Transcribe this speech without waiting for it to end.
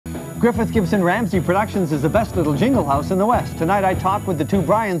Griffiths Gibson Ramsey Productions is the best little jingle house in the West. Tonight I talk with the two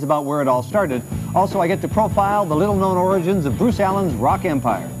Bryans about where it all started. Also, I get to profile the little-known origins of Bruce Allen's rock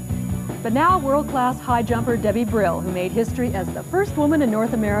empire. But now, world-class high jumper Debbie Brill, who made history as the first woman in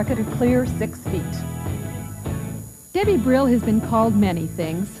North America to clear 6 feet. Debbie Brill has been called many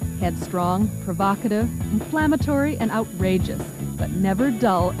things: headstrong, provocative, inflammatory, and outrageous, but never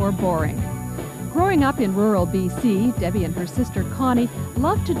dull or boring. Growing up in rural BC, Debbie and her sister Connie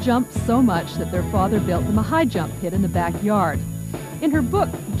loved to jump so much that their father built them a high jump pit in the backyard. In her book,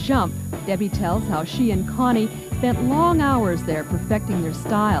 Jump, Debbie tells how she and Connie spent long hours there perfecting their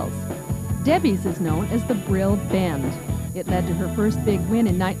styles. Debbie's is known as the Brill Bend. It led to her first big win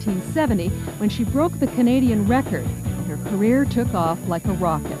in 1970 when she broke the Canadian record, and her career took off like a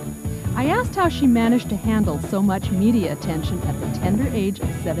rocket. I asked how she managed to handle so much media attention at the tender age of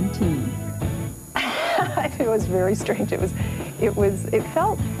 17. It was very strange. It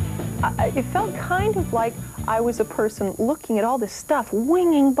felt kind of like I was a person looking at all this stuff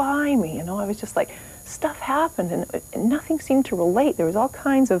winging by me. You know, I was just like, stuff happened and nothing seemed to relate. There was all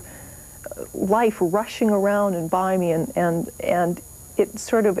kinds of life rushing around and by me, and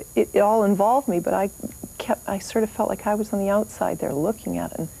it all involved me. But I sort of felt like I was on the outside there looking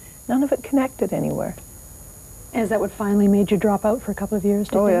at it, and none of it connected anywhere. And is that what finally made you drop out for a couple of years,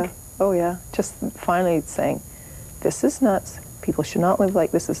 do you think? Yeah. Oh, yeah. Just finally saying, this is nuts. People should not live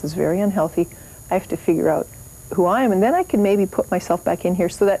like this. This is very unhealthy. I have to figure out who I am, and then I can maybe put myself back in here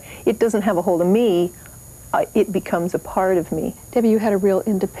so that it doesn't have a hold of me. It becomes a part of me. Debbie, you had a real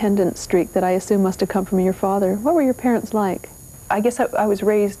independent streak that I assume must have come from your father. What were your parents like? I guess I was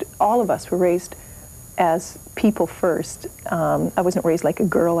raised, all of us were raised as people first. I wasn't raised like a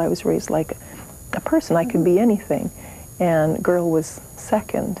girl. I was raised like a person. I could be anything, and girl was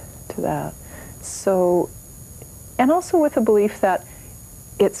second to that. So, and also with the belief that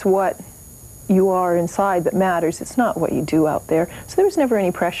it's what you are inside that matters. It's not what you do out there. So there was never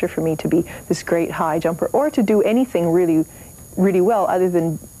any pressure for me to be this great high jumper or to do anything really, really well other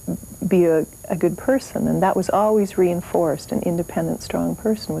than be a good person. And that was always reinforced. An independent, strong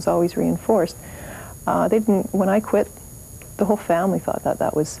person was always reinforced. When I quit, the whole family thought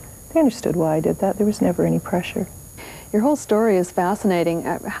they understood why I did that. There was never any pressure. Your whole story is fascinating.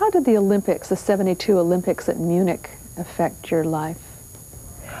 How did the Olympics, the '72 Olympics at Munich, affect your life?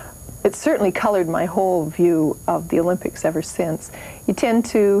 It certainly colored my whole view of the Olympics ever since. You tend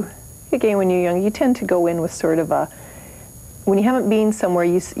to, again, when you're young, you tend to go in with sort of a, when you haven't been somewhere,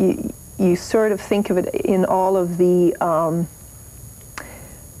 you sort of think of it in all of the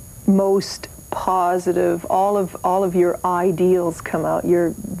most positive, all of your ideals come out,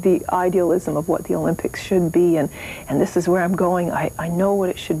 the idealism of what the Olympics should be, and this is where I'm going, I know what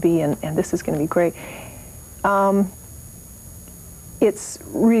it should be, and this is going to be great. It's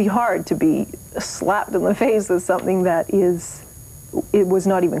really hard to be slapped in the face with something that it was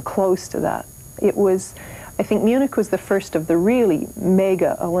not even close to that. I think Munich was the first of the really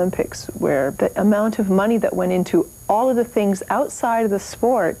mega Olympics where the amount of money that went into all of the things outside of the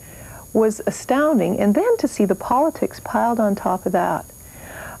sport was astounding, and then to see the politics piled on top of that.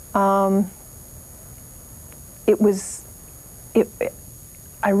 I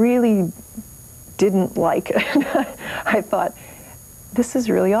really didn't like it. I thought, this is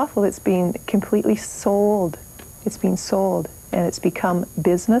really awful. It's being completely sold. It's being sold, and it's become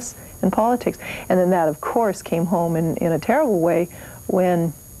business and politics. And then that, of course, came home in a terrible way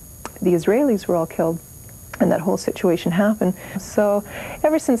when the Israelis were all killed and that whole situation happened. So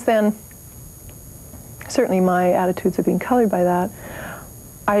ever since then, certainly my attitudes have been colored by that.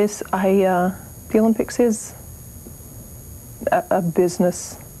 The Olympics is a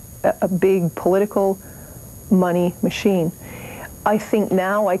business, a big political money machine. I think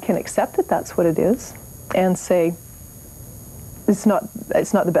now I can accept that that's what it is and say, it's not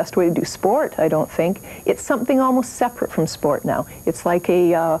the best way to do sport, I don't think. It's something almost separate from sport now. It's like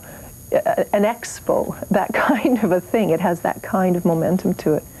an expo, that kind of a thing. It has that kind of momentum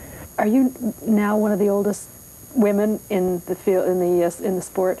to it. Are you now one of the oldest women in the field, in the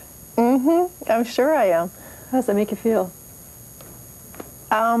sport? Mm-hmm. I'm sure I am. How does that make you feel?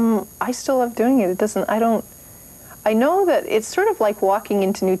 I still love doing it. I know that it's sort of like walking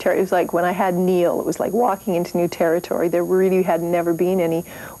into new territory. It was like when I had Neil, it was like walking into new territory. There really had never been any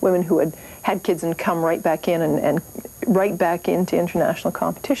women who had kids and come right back in and right back into international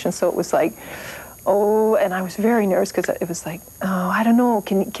competition. So it was like, oh, and I was very nervous because it was like, oh, I don't know,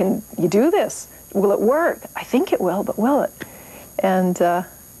 can you do this? Will it work? I think it will, but will it? And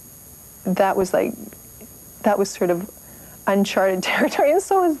that was sort of uncharted territory, and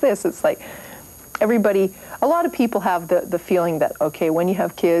so is this. It's like, everybody, a lot of people have the feeling that, okay, when you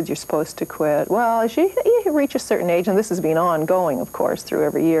have kids, you're supposed to quit. Well, as you reach a certain age, and this has been ongoing, of course, through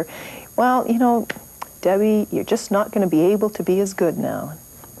every year, well, you know, Debbie, you're just not going to be able to be as good now.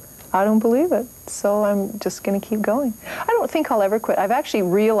 I don't believe it, so I'm just going to keep going. I don't think I'll ever quit. I've actually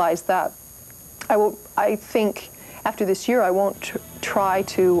realized that. I think after this year, I won't try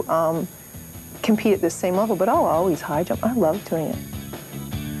to compete at this same level, but I'll always high jump. I love doing it.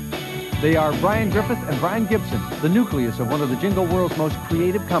 They are Brian Griffith and Brian Gibson, the nucleus of one of the jingle world's most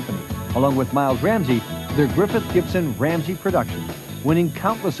creative companies. Along with Miles Ramsey, they're Griffiths Gibson Ramsey Productions, winning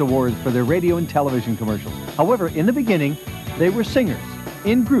countless awards for their radio and television commercials. However, in the beginning, they were singers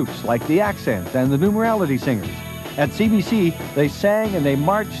in groups like the Accents and the Numerality Singers. At CBC, they sang and they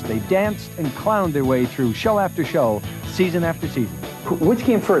marched, they danced and clowned their way through show after show, season after season. Which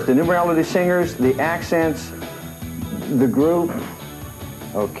came first, the Numerality Singers, the Accents, the group?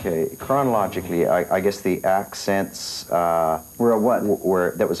 Okay, chronologically, I guess the Accents were a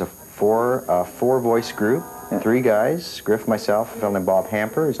what? That was a four-voice group, yeah. 3 guys, Griff, myself, a fellow named Bob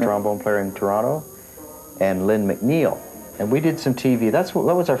Hamper, his trombone player in Toronto, and Lynne McNamara. And we did some TV. That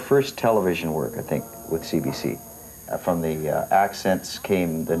was our first television work, I think, with CBC. From the Accents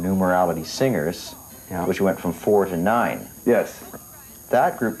came the Numerality Singers, yeah. Which went from 4 to 9. Yes.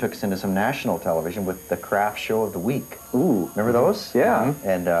 That group took us into some national television with the Craft Show of the Week. Ooh. Remember those? Yeah.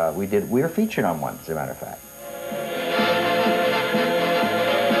 And we were featured on one, as a matter of fact.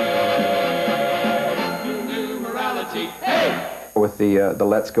 With the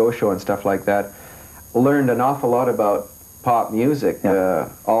Let's Go show and stuff like that, learned an awful lot about pop music, yeah.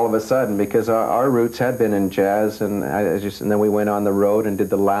 All of a sudden, because our roots had been in jazz, and then we went on the road and did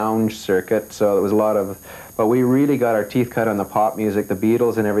the lounge circuit, so it was a lot of, but we really got our teeth cut on the pop music, the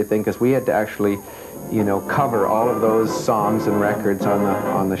Beatles and everything, because we had to actually, you know, cover all of those songs and records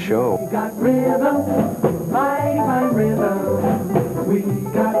on the show. We got rhythm, mighty fine rhythm. We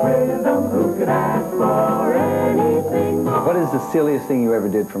got rhythm, who could ask for anything more? What is the silliest thing you ever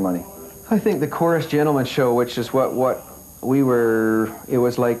did for money? I think the Chorus Gentleman show, which is what we were, it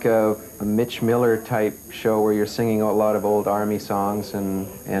was like a Mitch Miller type show where you're singing a lot of old Army songs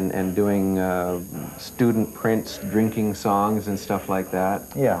and doing student Prince drinking songs and stuff like that.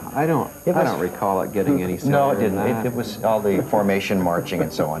 Yeah. I don't recall it getting any sillier. No, it didn't. It was all the formation marching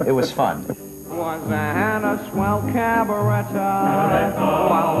and so on. It was fun. Was a swell cabaretter.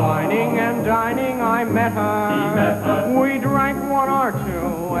 While wining and dining I met her. We drank 1 or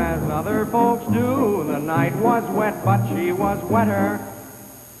 2 as other folks do. The night was wet, but she was wetter.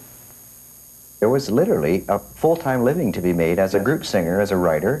 There was literally a full-time living to be made as a group singer, as a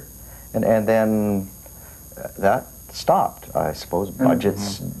writer, and then that stopped, I suppose.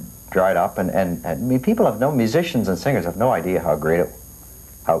 Budgets dried up, and I mean, musicians and singers have no idea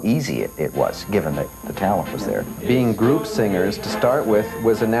how easy it was, given that the talent was there. Being group singers, to start with,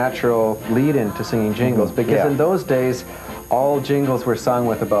 was a natural lead-in to singing jingles, because in those days, all jingles were sung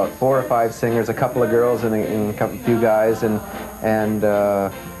with about 4 or 5 singers, a couple of girls and a few guys, and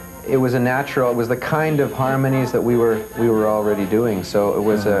it was a natural, it was the kind of harmonies that we were already doing, so it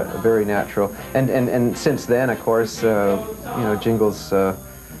was a very natural. And since then, of course, you know, jingles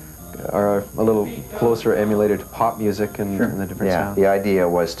are a little closer emulated to pop music and the different sounds. The idea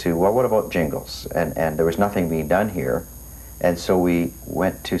was to, well, what about jingles? And there was nothing being done here, and so we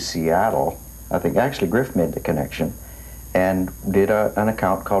went to Seattle. I think actually Griff made the connection, and did an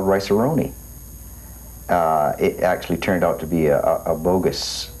account called Rice-A-Roni. It actually turned out to be a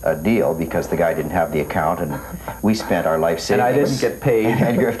bogus deal because the guy didn't have the account, and we spent our life savings. And I didn't get paid.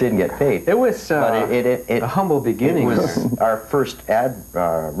 And Griff didn't get paid. It was a humble beginning. It was our first ad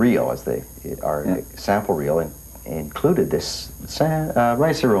reel, our sample reel, and included this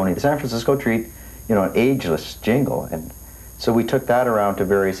Rice-A-Roni, the San Francisco treat, you know, an ageless jingle. And so we took that around to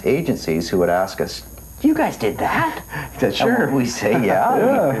various agencies who would ask us, "You guys did that?" Said, "Sure." And we say,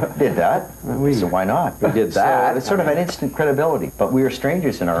 yeah, we did that. So why not? We did that. So it's sort of an instant credibility. But we were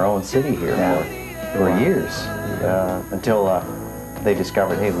strangers in our own city here for years, until they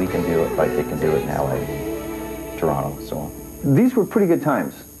discovered, hey, we can do it like they can do it in LA, Toronto, so on. These were pretty good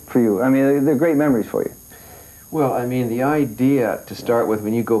times for you. I mean, they're great memories for you. Well, I mean, the idea to start with,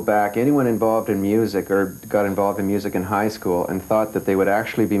 when you go back, anyone involved in music or got involved in music in high school and thought that they would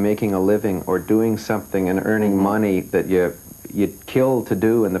actually be making a living or doing something and earning money that you'd kill to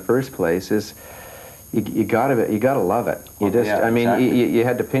do in the first place is, you gotta love it. You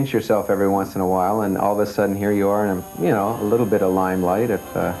had to pinch yourself every once in a while, and all of a sudden here you are in a little bit of limelight, if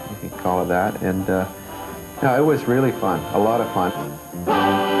you could call it that, and no, it was really fun, a lot of fun.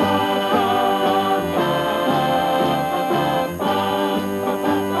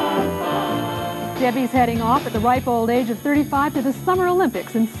 Debbie's heading off at the ripe old age of 35 to the Summer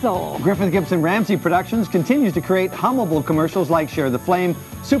Olympics in Seoul. Griffiths Gibson Ramsey Productions continues to create hummable commercials like Share the Flame,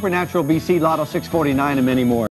 Supernatural BC, Lotto 649, and many more.